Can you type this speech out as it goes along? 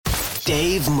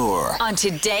Dave Moore on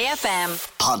Today FM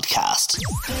podcast.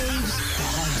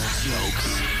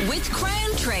 With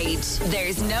Crown Trade,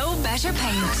 there's no better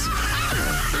paint.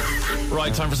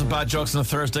 Right, time for some bad jokes on a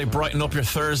Thursday. Brighten up your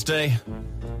Thursday.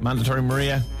 Mandatory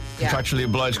Maria, contractually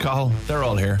obliged Cathal. They're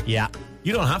all here. Yeah.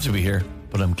 You don't have to be here,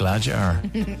 but I'm glad you are.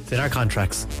 It's in our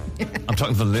contracts. I'm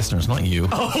talking to the listeners, not you.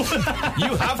 Oh.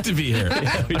 You have to be here.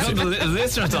 The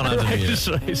listeners don't have to be here.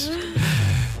 Right.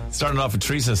 Starting off with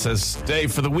Teresa says,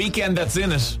 Dave, for the weekend that's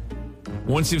in it,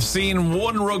 once you've seen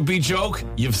one rugby joke,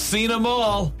 you've seen them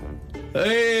all.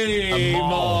 Hey, A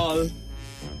mall.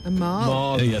 A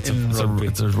mall? Yeah, it's a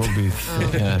rugby.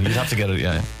 Yeah, you'd have to get it,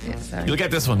 yeah. Yeah, sorry. You'll get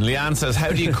this one. Leanne says, how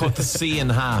do you cut the C in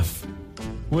half?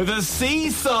 With a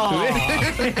seesaw.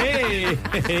 Hey.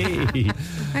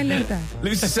 I love that.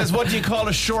 Lucy says, what do you call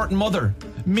a short mother?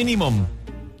 Minimum.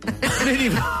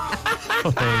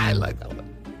 I like that one.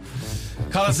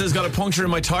 Colin says, got a puncture in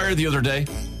my tyre the other day. I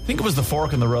think it was the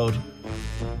fork in the road.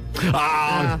 Oh,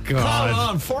 God. Come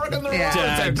on, fork in the road.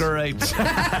 Yeah. That's great.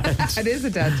 It is a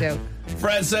dad joke.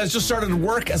 Fred says, just started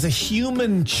work as a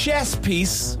human chess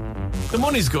piece. The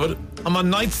money's good. I'm on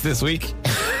nights this week.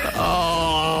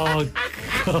 Oh,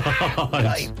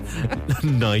 God.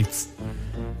 Nights.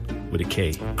 With a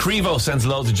K. Crevo sends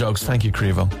loads of jokes. Thank you,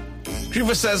 Crevo.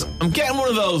 Crevo says, I'm getting one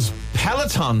of those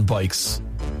Peloton bikes.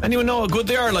 Anyone know how good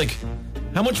they are? Like,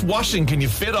 how much washing can you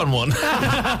fit on one?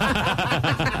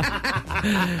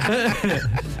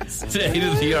 State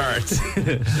of the art.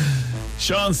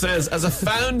 Sean says, as a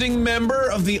founding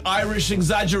member of the Irish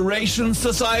Exaggeration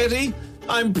Society,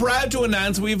 I'm proud to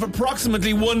announce we have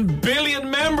approximately 1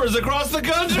 billion members across the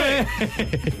country.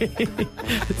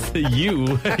 It's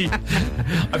you.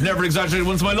 I've never exaggerated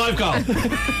once in my life, Carl.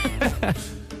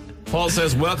 Paul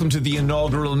says, welcome to the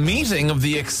inaugural meeting of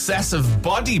the Excessive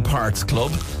Body Parts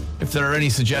Club. If there are any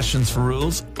suggestions for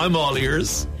rules, I'm all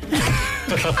ears.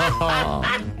 God.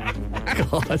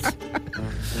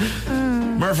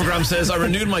 Murphagram says, I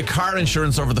renewed my car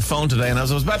insurance over the phone today, and as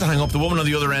I was about to hang up, the woman on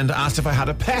the other end asked if I had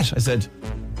a pet. I said,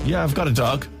 yeah, I've got a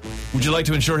dog. Would you like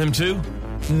to insure him too?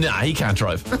 Nah, he can't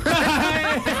drive.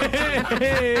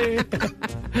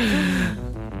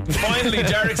 Finally,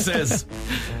 Derek says,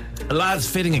 a lad's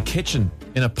fitting a kitchen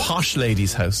in a posh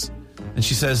lady's house, and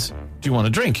she says, do you want a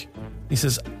drink? He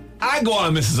says, I go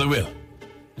on, missus, I will.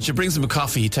 And she brings him a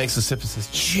coffee. He takes a sip and says,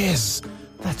 jeez,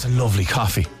 that's a lovely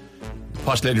coffee. The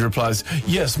posh lady replies,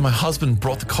 yes, my husband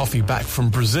brought the coffee back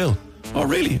from Brazil. Oh,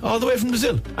 really? All the way from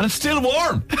Brazil? And it's still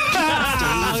warm.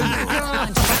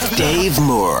 Dave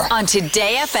Moore On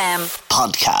Today FM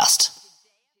podcast.